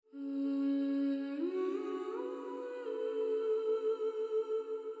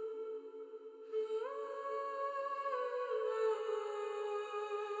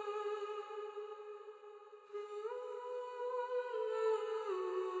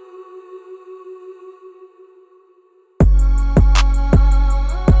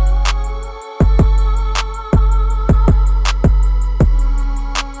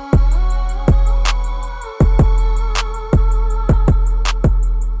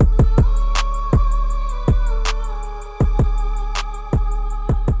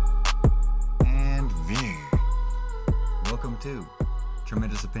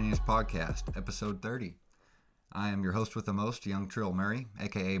Podcast, episode 30. I am your host with the most, Young Trill Murray,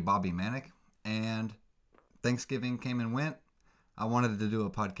 aka Bobby Manic, and Thanksgiving came and went. I wanted to do a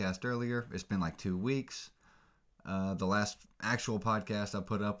podcast earlier. It's been like 2 weeks. The last actual podcast I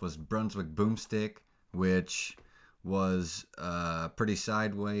put up was Brunswick Boomstick, which was pretty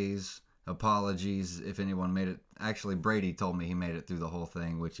sideways. Apologies if anyone made it. Actually, Brady told me he made it through the whole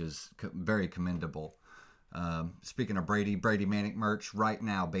thing, which is very commendable. Speaking of Brady Manic merch, right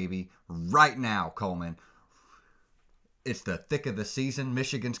now, baby. Right now, Coleman. It's the thick of the season.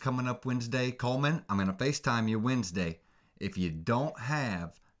 Michigan's coming up Wednesday. Coleman, I'm going to FaceTime you Wednesday. If you don't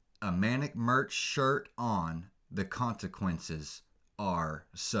have a Manic merch shirt on, the consequences are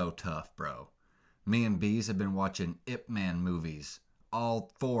so tough, bro. Me and Bees have been watching Ip Man movies. All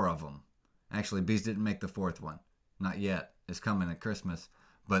 4 of them. Actually, Bees didn't make the 4th one. Not yet. It's coming at Christmas.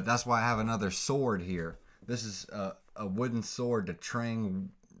 But that's why I have another sword here. This is a wooden sword to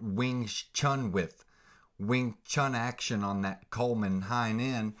train Wing Chun with. Wing Chun action on that Coleman hind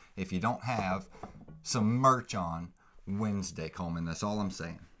end if you don't have some merch on Wednesday, Coleman. That's all I'm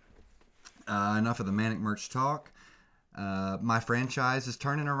saying. Enough of the Manic merch talk. My franchise is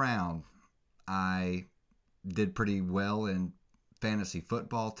turning around. I did pretty well in fantasy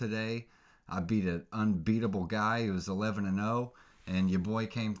football today. I beat an unbeatable guy who was 11-0, and your boy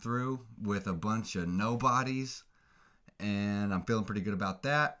came through with a bunch of nobodies, and I'm feeling pretty good about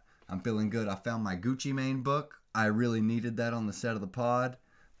that. I'm feeling good. I found my Gucci Mane book. I really needed that on the set of the pod.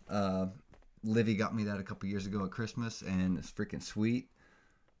 Livy got me that a couple years ago at Christmas, and it's freaking sweet.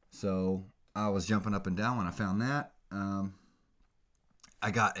 So I was jumping up and down when I found that.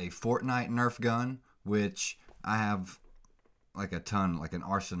 I got a Fortnite Nerf gun, which I have like a ton, like an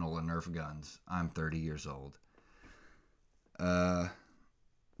arsenal of Nerf guns. I'm 30 years old.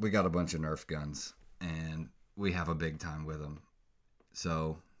 We got a bunch of Nerf guns, and we have a big time with them.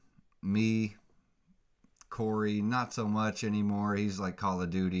 So me, Corey, not so much anymore. He's like Call of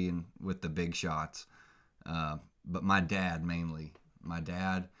Duty and with the big shots. But my dad mainly. My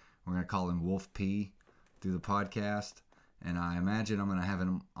dad, we're going to call him Wolf P through the podcast. And I imagine I'm going to have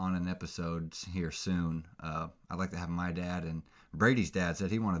him on an episode here soon. I'd like to have my dad, and Brady's dad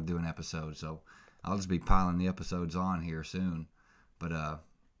said he wanted to do an episode. So I'll just be piling the episodes on here soon. But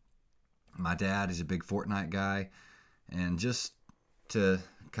my dad is a big Fortnite guy. And just to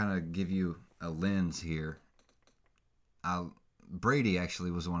kind of give you a lens here, Brady actually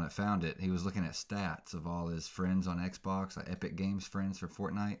was the one that found it. He was looking at stats of all his friends on Xbox, like Epic Games friends for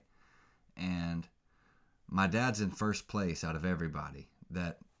Fortnite, and my dad's in first place out of everybody.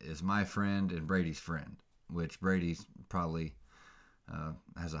 That is my friend and Brady's friend, which Brady's probably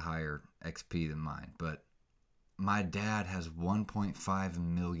has a higher XP than mine, but my dad has 1.5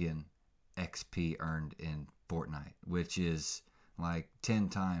 million XP earned in Fortnite, which is like 10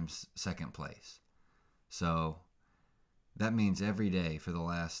 times second place. So that means every day for the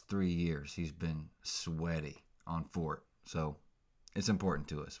last 3 years he's been sweaty on Fort. So it's important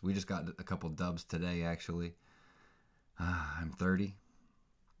to us. We just got a couple dubs today, actually. I'm 30.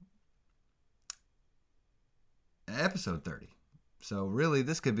 Episode 30. So really,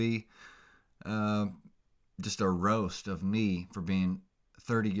 this could be just a roast of me for being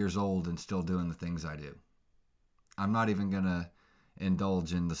 30 years old and still doing the things I do. I'm not even going to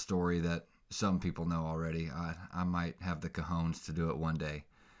indulge in the story that some people know already. I might have the cojones to do it one day.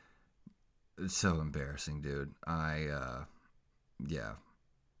 It's so embarrassing, dude. Yeah,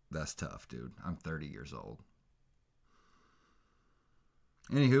 that's tough, dude. I'm 30 years old.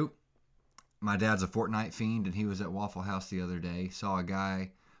 Anywho, my dad's a Fortnite fiend, and he was at Waffle House the other day. Saw a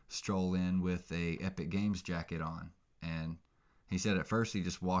guy stroll in with a Epic Games jacket on, and he said at first he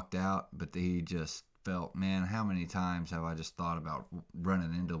just walked out, but he just felt, man, how many times have I just thought about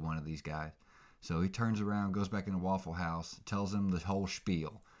running into one of these guys? So he turns around, goes back into Waffle House, tells him the whole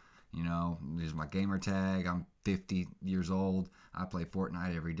spiel. You know, this is my gamer tag. I'm 50 years old. I play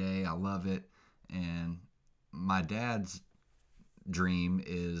Fortnite every day. I love it. And my dad's dream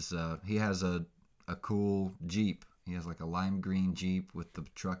is he has a cool Jeep. He has like a lime green Jeep with the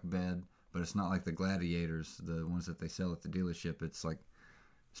truck bed, but it's not like the Gladiators, the ones that they sell at the dealership. It's like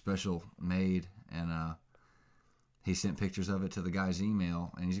special made, and he sent pictures of it to the guy's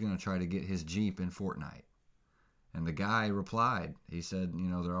email, and he's going to try to get his Jeep in Fortnite. And the guy replied. He said, you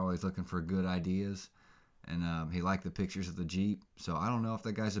know, they're always looking for good ideas. And he liked the pictures of the Jeep. So I don't know if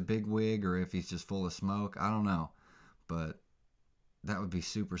that guy's a big wig or if he's just full of smoke. I don't know. But that would be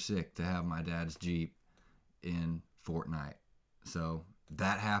super sick to have my dad's Jeep in Fortnite. So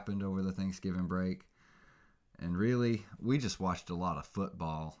that happened over the Thanksgiving break. And really, we just watched a lot of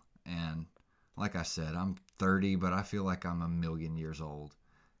football. And like I said, I'm 30, but I feel like I'm a million years old.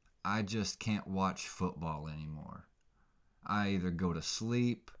 I just can't watch football anymore. I either go to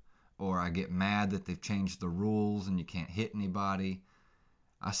sleep or I get mad that they've changed the rules and you can't hit anybody.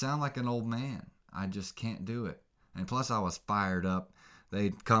 I sound like an old man. I just can't do it. And plus I was fired up.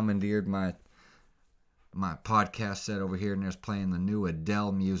 They commandeered my podcast set over here and there's playing the new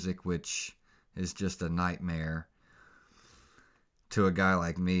Adele music, which is just a nightmare to a guy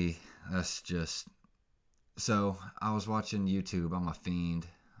like me. That's just... So I was watching YouTube. I'm a fiend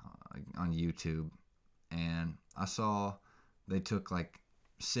on YouTube. And I saw they took like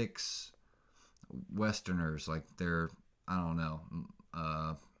 6 Westerners, like they're, I don't know,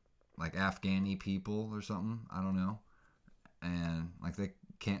 like Afghani people or something. I don't know. And like they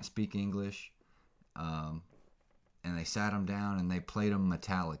can't speak English. And they sat them down and they played them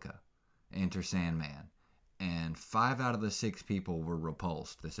Metallica, Enter Sandman. And 5 out of the 6 people were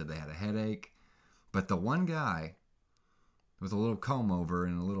repulsed. They said they had a headache. But the one guy with a little comb over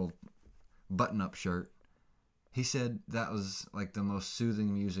and a little button-up shirt, he said that was like the most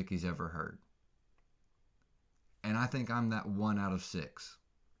soothing music he's ever heard. And I think I'm that 1 out of 6.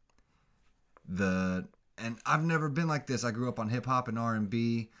 And I've never been like this. I grew up on hip-hop and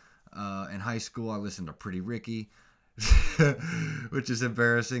R&B. In high school, I listened to Pretty Ricky, which is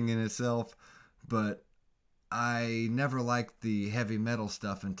embarrassing in itself. But I never liked the heavy metal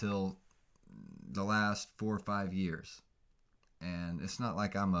stuff until the last 4 or 5 years. And it's not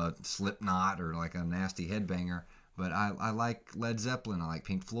like I'm a Slipknot or like a nasty headbanger, but I like Led Zeppelin. I like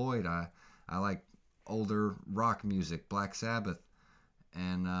Pink Floyd. I like older rock music, Black Sabbath.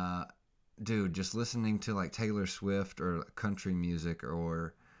 And, dude, just listening to like Taylor Swift or country music,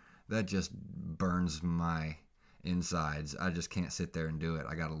 or that just burns my insides. I just can't sit there and do it.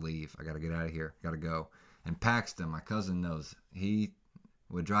 I got to leave. I got to get out of here. Got to go. And Paxton, my cousin, knows. He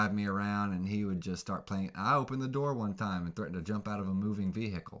would drive me around and he would just start playing. I opened the door one time and threatened to jump out of a moving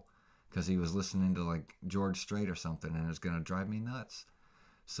vehicle because he was listening to like George Strait or something, and it was going to drive me nuts.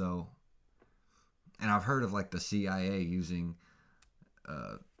 So, and I've heard of like the CIA using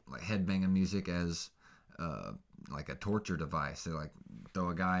like headbanging music as like a torture device. They like throw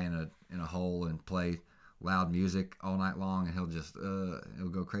a guy in a hole and play loud music all night long, and he'll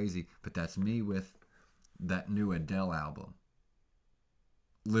go crazy. But that's me with that new Adele album.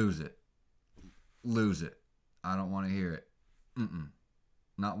 Lose it. I don't want to hear it.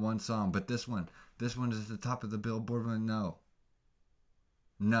 Not one song, but this one is at the top of the Billboard.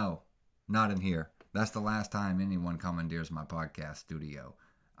 No, not in here. That's the last time anyone commandeers my podcast studio.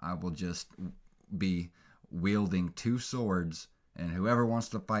 I will just be wielding 2 swords, and whoever wants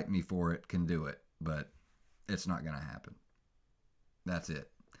to fight me for it can do it, but it's not going to happen. That's it.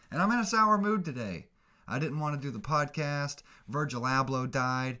 And I'm in a sour mood today. I didn't want to do the podcast. Virgil Abloh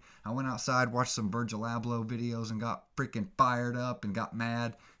died. I went outside, watched some Virgil Abloh videos, and got freaking fired up and got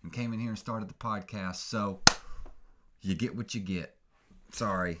mad and came in here and started the podcast. So, you get what you get.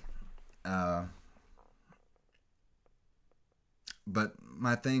 Sorry. But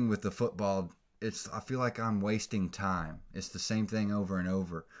my thing with the football, I feel like I'm wasting time. It's the same thing over and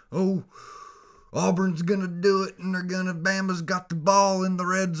over. Oh, Auburn's going to do it, and Bama's got the ball in the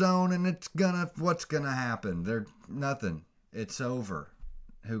red zone, and what's going to happen? Nothing. It's over.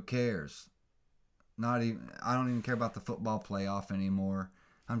 Who cares? I don't even care about the football playoff anymore.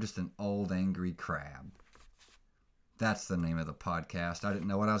 I'm just an old angry crab. That's the name of the podcast. I didn't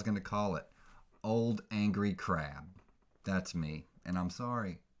know what I was going to call it. Old angry crab. That's me. And I'm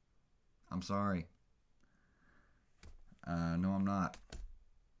sorry. No, I'm not.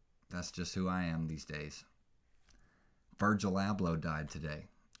 That's just who I am these days. Virgil Abloh died today.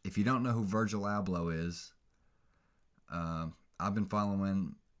 If you don't know who Virgil Abloh is, I've been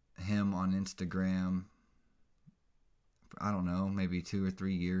following him on Instagram, I don't know, maybe 2 or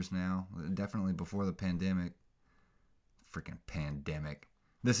 3 years now. Definitely before the pandemic. Freaking pandemic.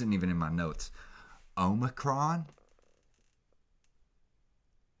 This isn't even in my notes. Omicron?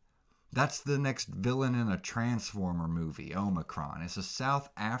 That's the next villain in a Transformer movie, Omicron. It's a South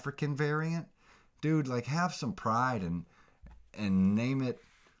African variant. Dude, like, have some pride and name it,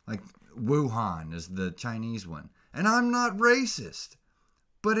 like, Wuhan is the Chinese one. And I'm not racist,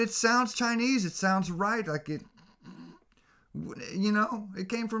 but it sounds Chinese. It sounds right. Like it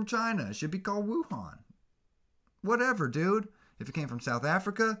came from China. It should be called Wuhan. Whatever, dude. If it came from South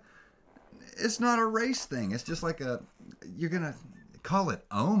Africa, it's not a race thing. It's just like you're going to call it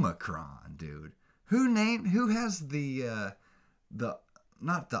Omicron, dude. Who has the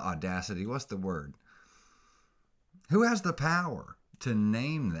not the audacity, what's the word? Who has the power to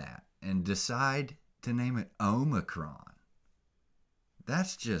name that and decide to name it Omicron?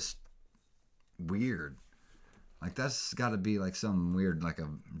 That's just weird. Like, that's got to be like some weird, like a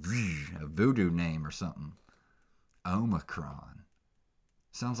voodoo name or something. Omicron.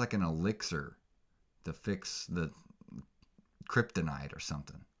 Sounds like an elixir to fix the kryptonite or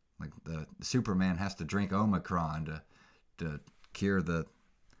something. Like the Superman has to drink Omicron to cure the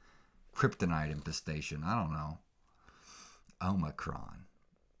kryptonite infestation. I don't know. Omicron.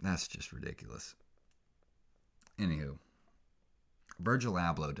 That's just ridiculous. Anywho, Virgil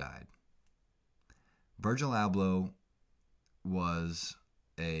Abloh died. Virgil Abloh was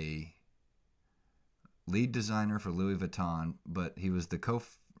a lead designer for Louis Vuitton, but he was the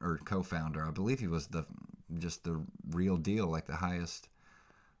co-founder. I believe he was the real deal, like the highest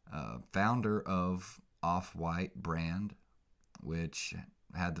founder of Off-White brand, which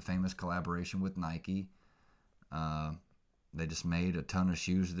had the famous collaboration with Nike. They just made a ton of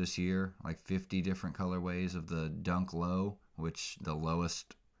shoes this year, like 50 different colorways of the Dunk Low, which the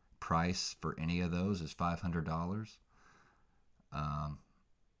lowest price for any of those is $500.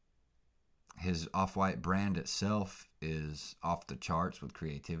 His Off-White brand itself is off the charts with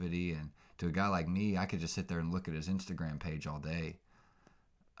creativity, and to a guy like me, I could just sit there and look at his Instagram page all day.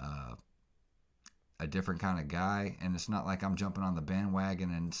 A different kind of guy, and it's not like I'm jumping on the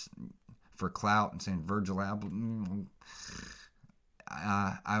bandwagon and for clout and saying Virgil Abloh.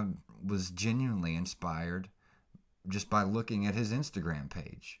 I was genuinely inspired just by looking at his Instagram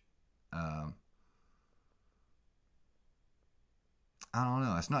page. I don't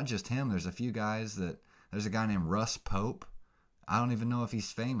know. It's not just him. There's a few guys there's a guy named Russ Pope. I don't even know if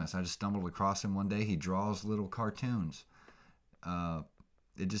he's famous. I just stumbled across him one day. He draws little cartoons.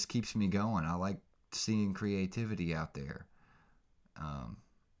 It just keeps me going. I like seeing creativity out there.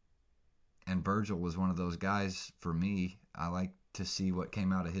 And Virgil was one of those guys for me. I like to see what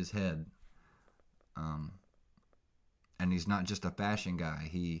came out of his head. And he's not just a fashion guy.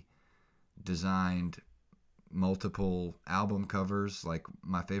 He designed multiple album covers. Like,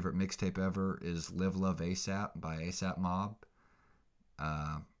 my favorite mixtape ever is Live Love ASAP by ASAP Mob.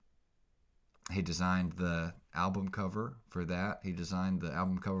 He designed the album cover for that. He designed the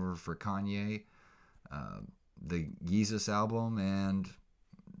album cover for Kanye, the Yeezus album, and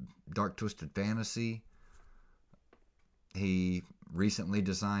Dark Twisted Fantasy. He recently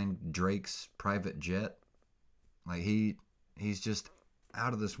designed Drake's private jet. Like, he's just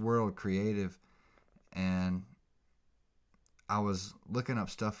out of this world creative. And I was looking up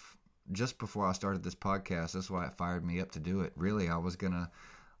stuff just before I started this podcast. That's why it fired me up to do it. Really, I was going to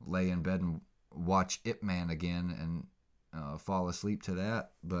lay in bed and watch Ip Man again and fall asleep to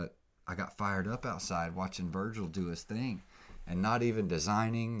that. But I got fired up outside watching Virgil do his thing. And not even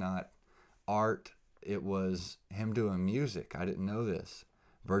designing, not art. It was him doing music. I didn't know this.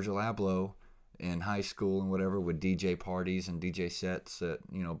 Virgil Abloh in high school and whatever would DJ parties and DJ sets at,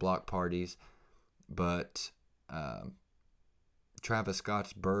 block parties. But Travis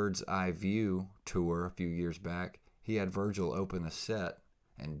Scott's Bird's Eye View tour a few years back, he had Virgil open a set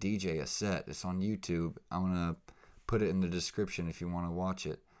and DJ a set. It's on YouTube. I'm going to put it in the description if you want to watch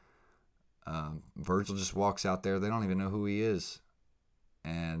it. Virgil just walks out there. They don't even know who he is.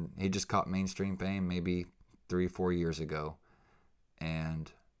 And he just caught mainstream fame maybe 3 or 4 years ago.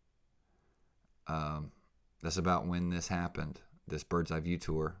 And that's about when this happened, this Bird's Eye View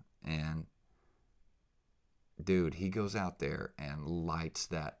tour. And dude, he goes out there and lights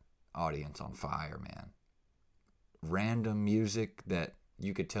that audience on fire, man. Random music that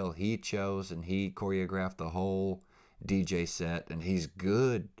you could tell he chose, and he choreographed the whole DJ set, and he's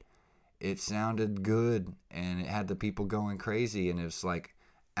good. It sounded good, and it had the people going crazy, and it was like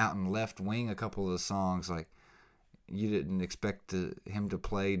out in Left Wing, a couple of the songs, like you didn't expect him to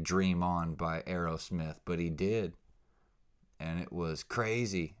play Dream On by Aerosmith, but he did, and it was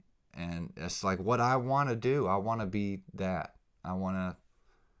crazy. And it's like what I want to do. I want to be that. I don't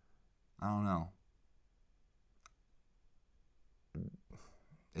know.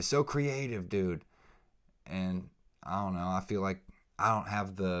 It's so creative, dude. And I don't know. I feel like I don't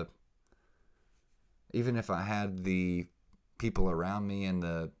have even if I had the people around me and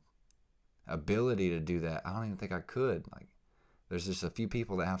the ability to do that, I don't even think I could. Like, there's just a few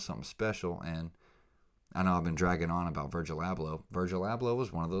people that have something special, and I know I've been dragging on about Virgil Abloh. Virgil Abloh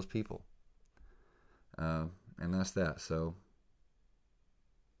was one of those people. And that's that. So,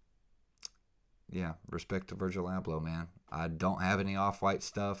 yeah, respect to Virgil Abloh, man. I don't have any Off-White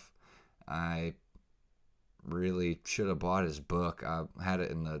stuff. I really should have bought his book. I had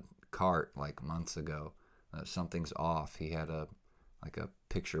it in the cart like months ago. Something's Off. He had a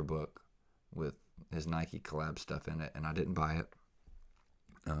picture book with his Nike collab stuff in it, and I didn't buy it.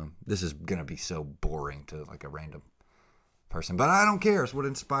 This is going to be so boring to like a random person. But I don't care. It's what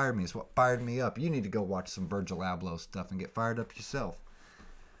inspired me. It's what fired me up. You need to go watch some Virgil Abloh stuff and get fired up yourself.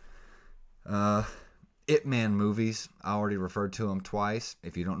 Ip Man movies. I already referred to them twice.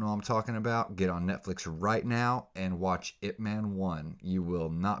 If you don't know what I'm talking about, get on Netflix right now and watch Ip Man 1. You will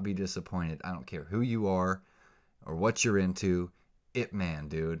not be disappointed. I don't care who you are or what you're into. Ip Man,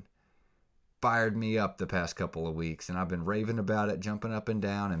 dude. Fired me up the past couple of weeks, and I've been raving about it, jumping up and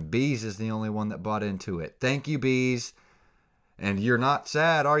down, and Bees is the only one that bought into it. Thank you, Bees. And you're not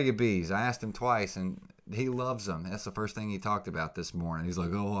sad, are you, Bees? I asked him twice, and he loves them. That's the first thing he talked about this morning. He's like,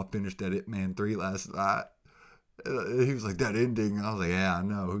 oh, I finished that Ip Man 3 last night. He was like, that ending. I was like, yeah, I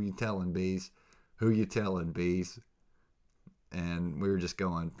know. Who you telling, Bees? Who you telling, Bees? And we were just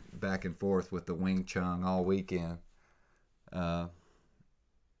going back and forth with the Wing Chun all weekend.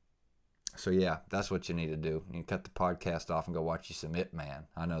 So yeah, that's what you need to do. You can cut the podcast off and go watch you some Ip Man.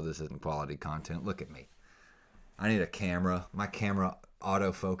 I know this isn't quality content. Look at me. I need a camera. My camera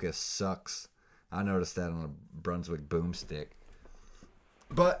autofocus sucks. I noticed that on a Brunswick boomstick.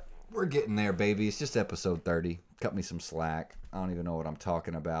 But we're getting there, baby. It's just episode 30. Cut me some slack. I don't even know what I'm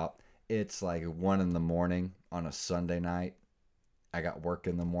talking about. It's like 1 in the morning on a Sunday night. I got work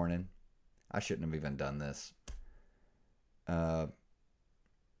in the morning. I shouldn't have even done this.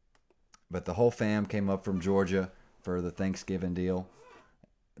 But the whole fam came up from Georgia for the Thanksgiving deal.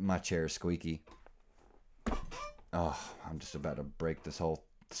 My chair is squeaky. Oh, I'm just about to break this whole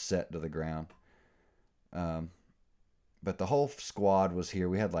set to the ground. But the whole squad was here.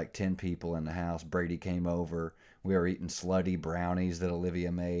 We had like 10 people in the house. Brady came over. We were eating slutty brownies that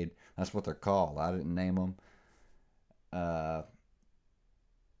Olivia made. That's what they're called. I didn't name them.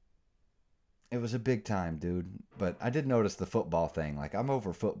 It was a big time, dude. But I did notice the football thing. Like, I'm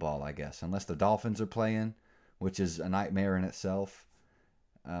over football, I guess. Unless the Dolphins are playing, which is a nightmare in itself.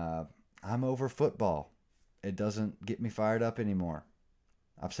 I'm over football. It doesn't get me fired up anymore.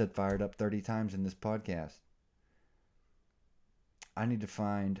 I've said fired up 30 times in this podcast. I need to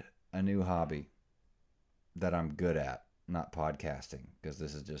find a new hobby that I'm good at, not podcasting, because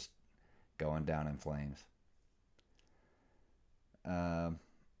this is just going down in flames.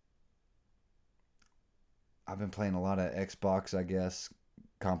 I've been playing a lot of Xbox, I guess,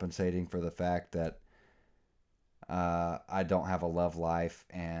 compensating for the fact that I don't have a love life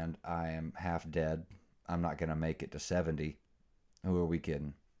and I am half dead. I'm not going to make it to 70. Who are we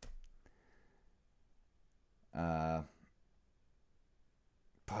kidding?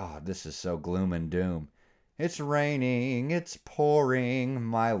 This is so gloom and doom. It's raining, it's pouring,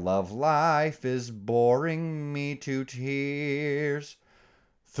 my love life is boring me to tears.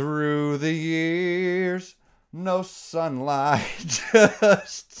 Through the years, no sunlight,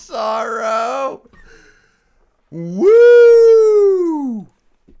 just sorrow. Woo!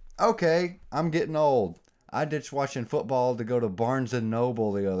 Okay, I'm getting old. I ditched watching football to go to Barnes &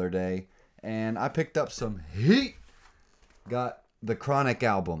 Noble the other day, and I picked up some heat. Got the Chronic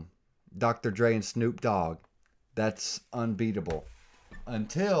album, Dr. Dre and Snoop Dogg. That's unbeatable.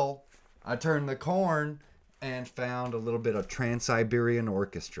 Until I turned the corn and found a little bit of Trans-Siberian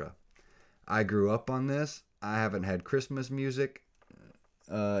Orchestra. I grew up on this. I haven't had Christmas music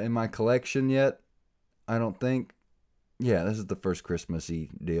in my collection yet, I don't think. Yeah, this is the first Christmassy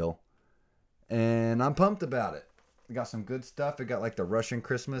deal. And I'm pumped about it. It got some good stuff. It got like the Russian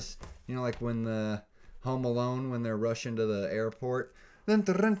Christmas. You know, like when the Home Alone, when they're rushing to the airport.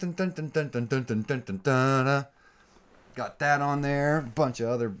 Got that on there. Bunch of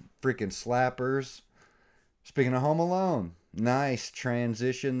other freaking slappers. Speaking of Home Alone, nice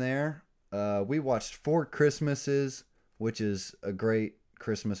transition there. We watched Four Christmases, which is a great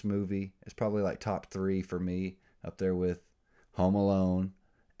Christmas movie. It's probably like top 3 for me, up there with Home Alone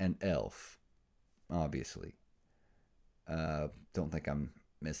and Elf, obviously. Don't think I'm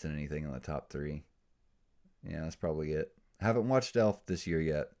missing anything on the top 3. Yeah, that's probably it. I haven't watched Elf this year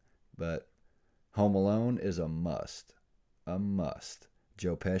yet, but Home Alone is a must. A must.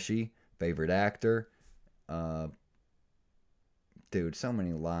 Joe Pesci, favorite actor. Dude, so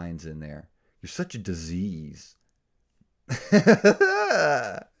many lines in there. You're such a disease.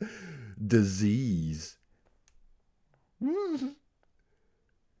 Disease.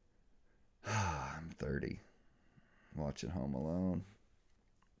 I'm 30. Watching Home Alone.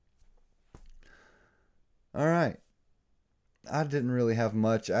 All right. I didn't really have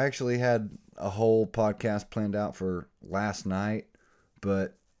much. I actually had a whole podcast planned out for last night,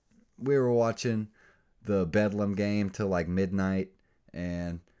 but we were watching the Bedlam game till like midnight,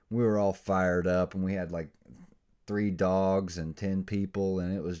 and we were all fired up, and we had like 3 dogs and 10 people,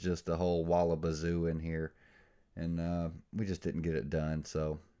 and it was just a whole wallabazoo in here, and we just didn't get it done.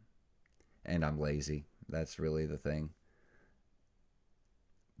 So, and I'm lazy. That's really the thing.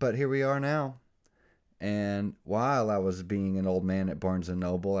 But here we are now. And while I was being an old man at Barnes &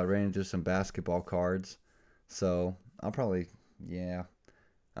 Noble, I ran into some basketball cards. So I'll probably, yeah,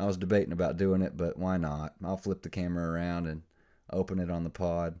 I was debating about doing it, but why not? I'll flip the camera around and open it on the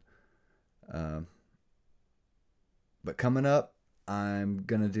pod. But coming up, I'm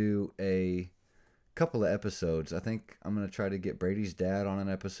going to do a couple of episodes. I think I'm going to try to get Brady's dad on an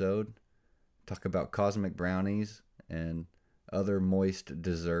episode, talk about cosmic brownies and other moist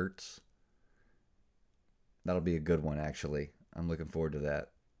desserts. That'll be a good one, actually. I'm looking forward to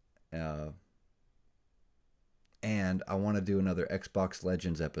that. And I want to do another Xbox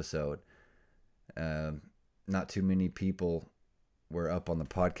Legends episode. Not too many people were up on the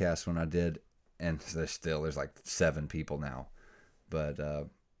podcast when I did, and there's like 7 people now. But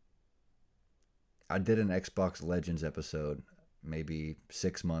I did an Xbox Legends episode maybe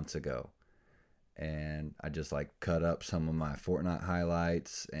 6 months ago, and I just like cut up some of my Fortnite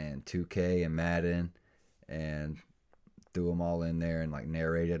highlights and 2K and Madden and threw them all in there and like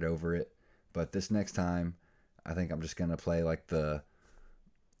narrated over it. But this next time, I think I'm just gonna play like the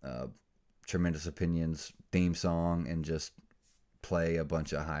Tremendous Opinions theme song and just play a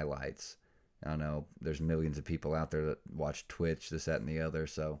bunch of highlights. I know there's millions of people out there that watch Twitch, this, that, and the other,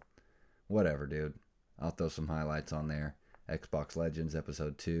 so whatever, dude. I'll throw some highlights on there. Xbox Legends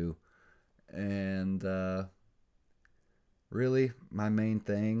Episode 2. And really, my main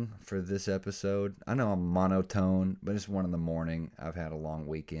thing for this episode, I know I'm monotone, but it's 1 in the morning. I've had a long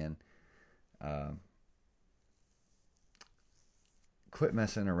weekend. Quit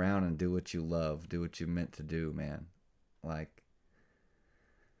messing around and do what you love. Do what you meant to do, man. Like,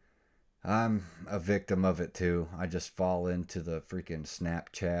 I'm a victim of it too. I just fall into the freaking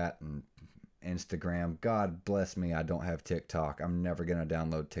Snapchat and Instagram. God bless me, I don't have TikTok. I'm never going to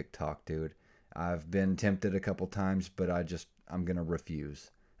download TikTok, dude. I've been tempted a couple times, but I'm going to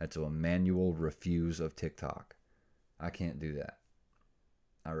refuse. That's a manual refuse of TikTok. I can't do that.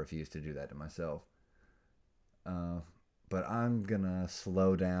 I refuse to do that to myself. But I'm going to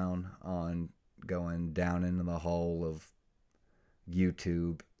slow down on going down into the hole of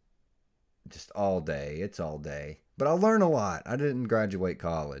YouTube just all day. It's all day. But I'll learn a lot. I didn't graduate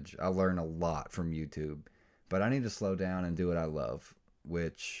college. I learn a lot from YouTube. But I need to slow down and do what I love,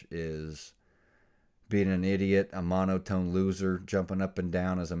 which is being an idiot, a monotone loser, jumping up and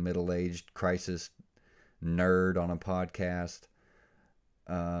down as a middle-aged crisis nerd on a podcast.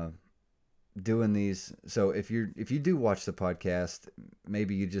 Doing these. So if you do watch the podcast,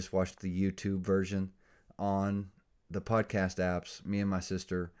 maybe you just watched the YouTube version. On the podcast apps, me and my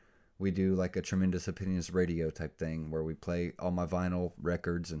sister, we do like a Tremendous Opinions radio type thing where we play all my vinyl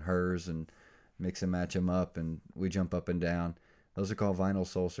records and hers and mix and match them up, and we jump up and down. Those are called Vinyl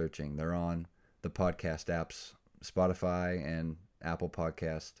Soul Searching. They're on the podcast apps, Spotify and Apple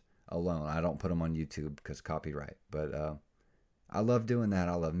Podcast alone. I don't put them on YouTube because copyright, but I love doing that.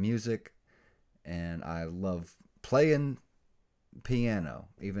 I love music, and I love playing piano,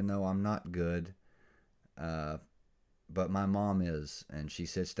 even though I'm not good. But my mom is, and she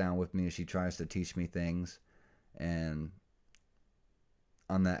sits down with me and she tries to teach me things. And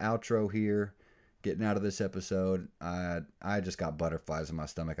on the outro here, getting out of this episode, I just got butterflies in my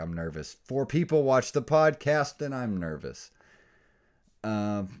stomach. I'm nervous. 4 people watch the podcast, and I'm nervous.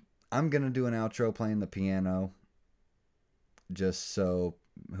 I'm going to do an outro playing the piano, just so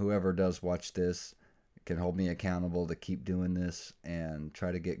whoever does watch this can hold me accountable to keep doing this and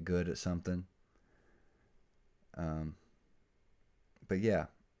try to get good at something. But yeah,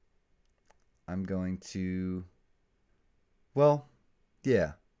 I'm going to, I'm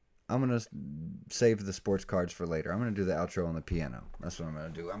going to save the sports cards for later. I'm going to do the outro on the piano. That's what I'm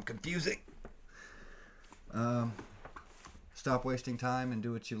going to do. I'm confusing. Stop wasting time and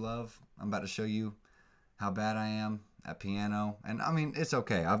do what you love. I'm about to show you how bad I am at piano. And I mean, it's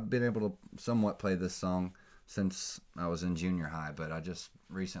okay. I've been able to somewhat play this song since I was in junior high, but I just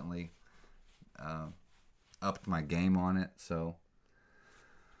recently upped my game on it. So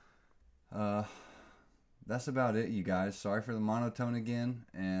that's about it, you guys. Sorry for the monotone again.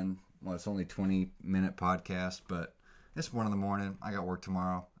 And well, it's only 20-minute podcast, but it's 1 in the morning. I got work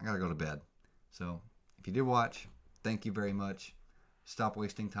tomorrow. I got to go to bed. So if you did watch, thank you very much. Stop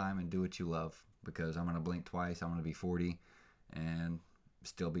wasting time and do what you love, because I'm going to blink twice. I'm going to be 40 and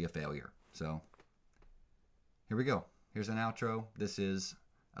still be a failure. So here we go. Here's an outro. This is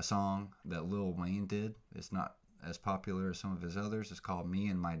a song that Lil Wayne did. It's not as popular as some of his others. It's called Me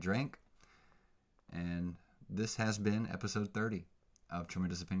and My Drink. And this has been episode 30 of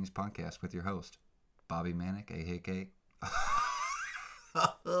Tremendous Opinions Podcast with your host, Bobby Manic, a.k.a.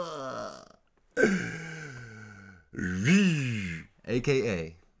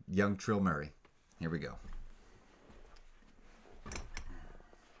 Young Trill Murray. Here we go.